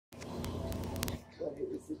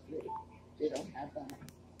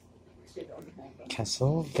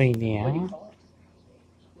Castlevania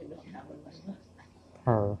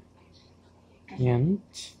per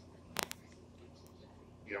hint.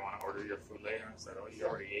 You don't want to order your food later and say, oh, you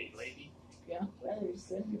already ate, lady? Yeah, well, you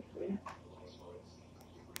said you're free.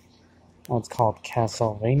 Well, it's called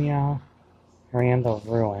Castlevania Land of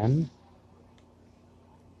Ruin.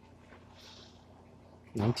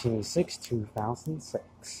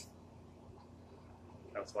 1986-2006.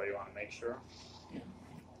 That's why you want to make sure? Yeah.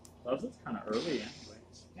 Well, this is kind of early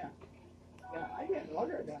anyways. Yeah. Yeah, I didn't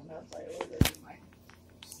order it unless I ordered in my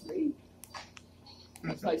sleep.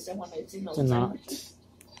 That's why someone had seen those sandwiches.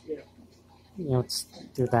 Yeah. Let's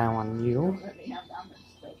do that on you. Let me have that much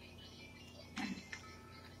stuff.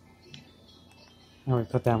 And we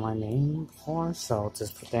put down my name before, so I'll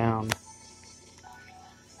just put down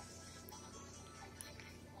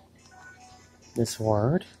this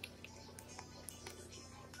word.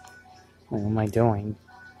 What am I doing?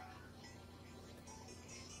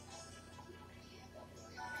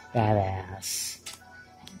 Badass.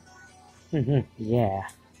 Yeah.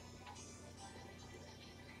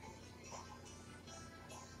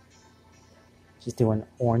 Just doing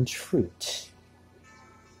orange fruit.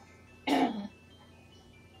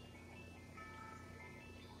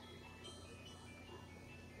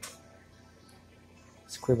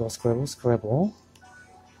 Scribble, scribble, scribble.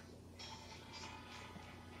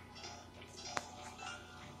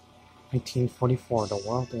 "1944, the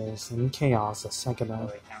world is in chaos. A second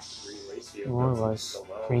war was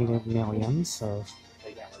created millions of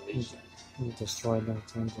destroyed the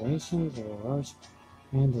generations, the world,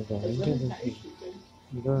 and the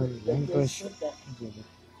language,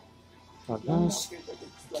 darkness,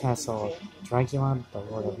 Castle of Dracula, the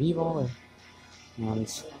Lord of Evil,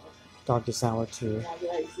 and Darkest Hour to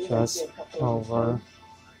just over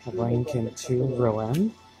a brink into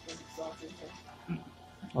ruin.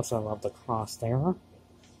 Also, I love the cross there. What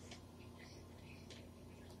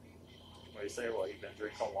do you say? Well, you've been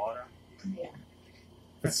drinking water? Yeah.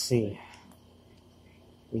 Let's see.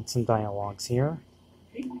 Read some dialogues here.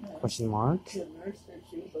 Question mark.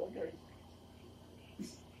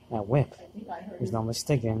 That whip. There's no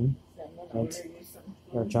mistaking that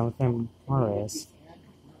you're Jonathan Morris.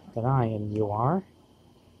 That I and you are.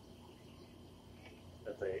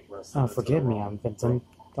 Oh, forgive me, I'm Vincent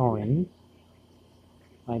Doran.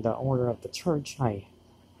 By the order of the church, I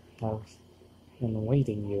have been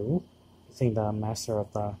waiting you. I think the master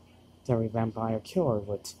of the Dairy Vampire Killer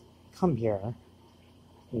would come here.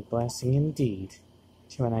 A blessing indeed.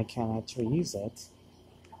 Too, and I can't actually use it.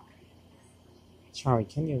 Sorry,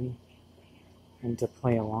 can you and to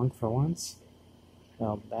play along for once?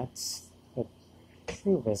 Well, that's the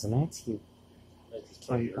truth, isn't it? You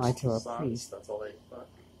can lie to a priest. That's all they put.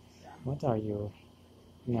 What are you?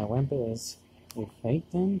 Yeah, Wimp is a fake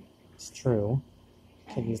then? It's true.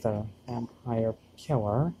 Could use the vampire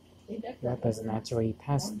killer. That doesn't actually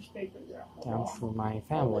pass down through my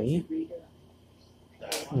family.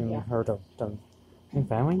 You heard of the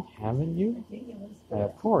family, haven't you?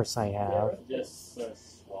 Of course I have.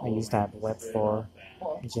 I used that web for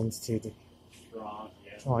agents to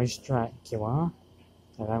destroy Dracula.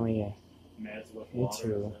 I only need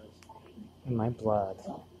to in my blood.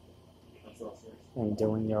 And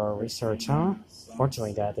doing your research, huh?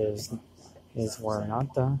 Fortunately, that is were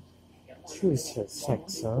not the true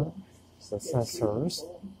successors.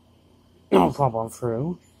 No problem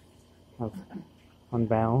through.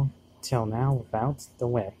 Unbound till now without the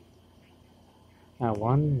whip. Now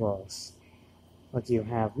one was. But you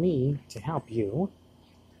have me to help you.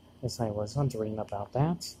 Yes, I was wondering about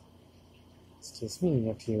that. Excuse me,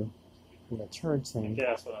 if you in the church then. Yeah,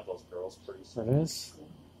 that's one of those girls pretty For this.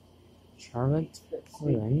 Charlotte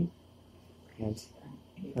Lewin, and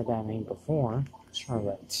heard that name before,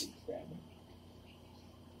 Charlotte.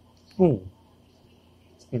 Ooh,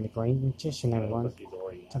 it's been the great magician everyone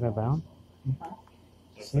talking about.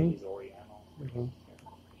 See? Okay.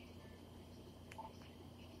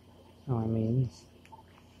 Oh, I mean,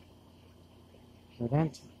 for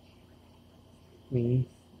that,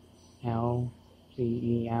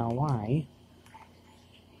 L-B-E-L-Y.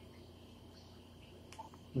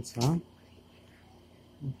 What's wrong?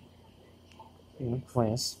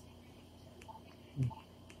 Class.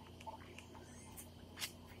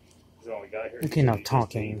 Okay, now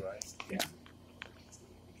talking. Yeah.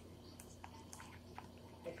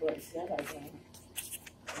 That's what I said, I think.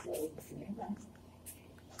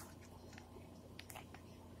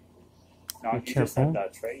 No, Be you just careful. had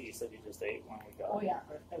that tray. You said you just ate when we got. Oh, yeah,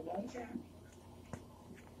 I was, yeah.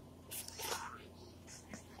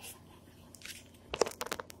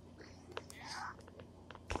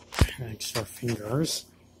 extra fingers.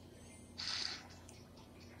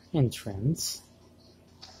 Entrance.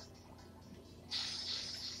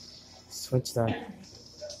 Switch the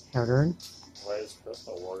character. Why is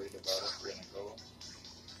Crystal worried about if we're gonna go?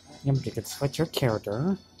 Yeah, but you could switch your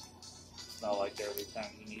character. It's not like every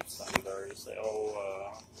time you need something, there you say,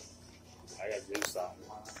 "Oh, I gotta do something."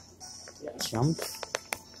 Jump.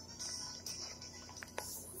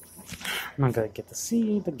 I'm not gonna get to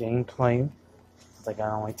see the gameplay. I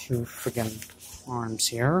got only 2 freaking arms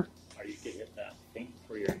here. Or you could hit that thing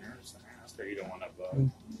for your nerves and ask, or you don't want to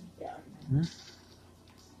bug. Yeah.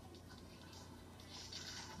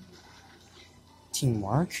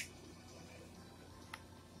 Teamwork.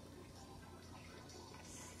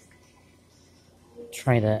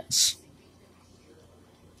 Try this.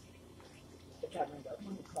 Which I got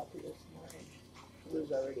one copy this morning. It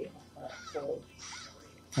was already full.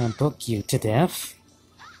 And book you to death.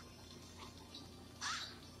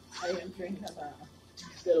 I am drinking a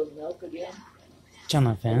bit of milk again. I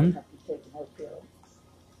Jonathan. have to take more pills.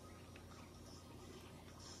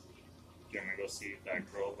 Do you want to go see if that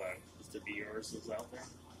girl that used to be yours is out there?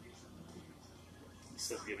 He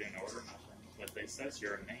said give you an order, nothing. But they says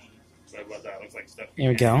your name. So what that looks like stuff. There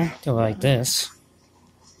we go. Do it like this.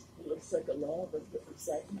 It looks like a lot of different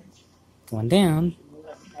segments. Going down. You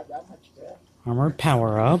haven't had that much breath. Armor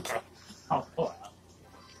power up. Oh, wow.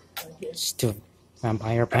 Okay. Just do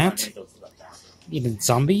vampire bat. Even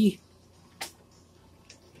zombie.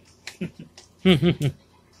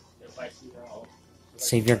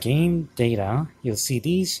 Save your game data. You'll see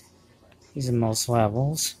these. These are most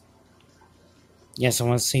levels. Yes, I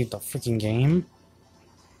want to save the freaking game.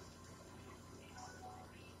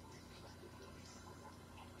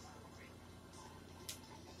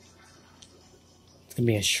 It's gonna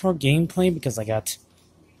be a short gameplay because I got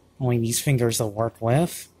only these fingers to work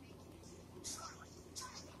with.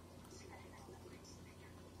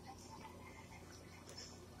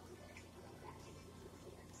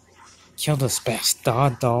 Kill this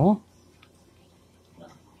bastard though.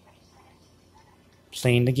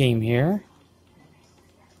 Playing the game here.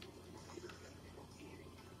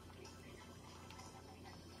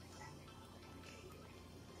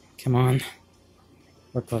 Come on.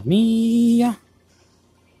 Work with me.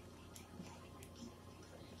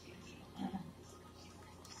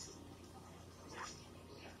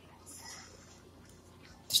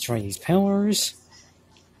 Destroy these pillars.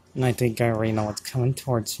 And I think I already know what's coming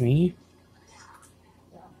towards me.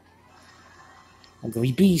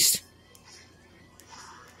 Ugly beast.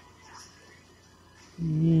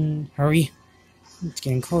 Hurry. It's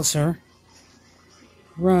getting closer.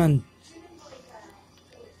 Run.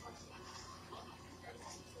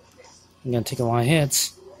 I'm gonna take a lot of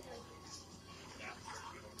hits.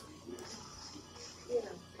 Yeah.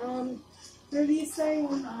 Where do you say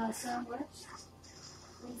one sandwich?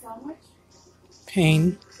 One sandwich?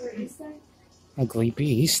 Pain. Where do you say? Ugly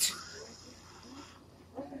beast.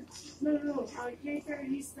 Okay. No. ¿Qué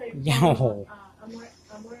queriste? Yo.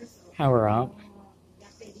 Almuerzo. Power up.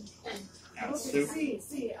 Now, Okay, soup.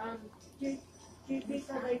 sí. ¿Qué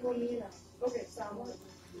pizza de comida? Okay, sandwich.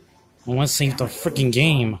 I want to save the freaking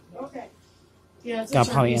game. Okay. Yeah, it's a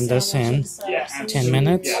Gotta probably Chinese end this in sandwich. Yeah, 10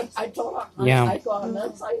 minutes. Yeah. I told her. Yeah. I got an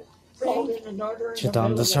I called in an order. Should've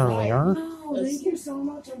done this earlier. No, thank you so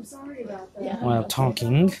much. I'm sorry about that. Yeah. While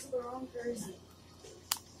talking. That's the wrong person.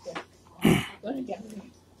 Gonna get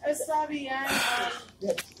me. Está bien.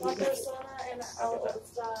 La persona en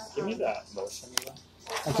está. Give me that motion, Eva.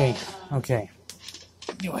 Okay.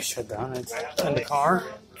 Knew I should have done it. In the car.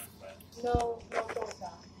 No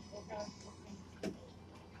toca. Okay.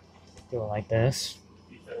 Do it like this.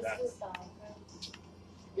 You said that.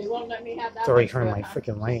 They won't let me have that. It's already much hurting my breath.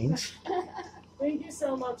 freaking legs. Thank you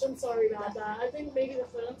so much. I'm sorry about that. I think maybe the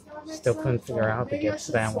film's gonna make Still sense. couldn't figure out how to Maybe I get to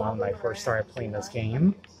should that swap one when I them first around. started playing this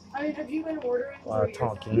game. Have you been ordering While for your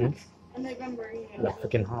talking sandwich? And they've been bringing it in the up.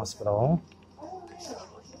 freaking hospital. Oh, yeah. So,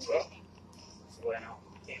 bueno,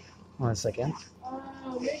 came in. 1 second.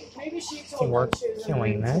 Maybe she told Teamwork them she was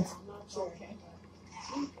killing gonna bring it. some. I'm not sure.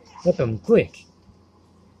 Whip him quick.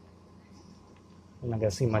 I'm not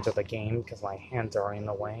gonna see much of the game because my hands are in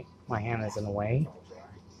the way. My hand is in the way.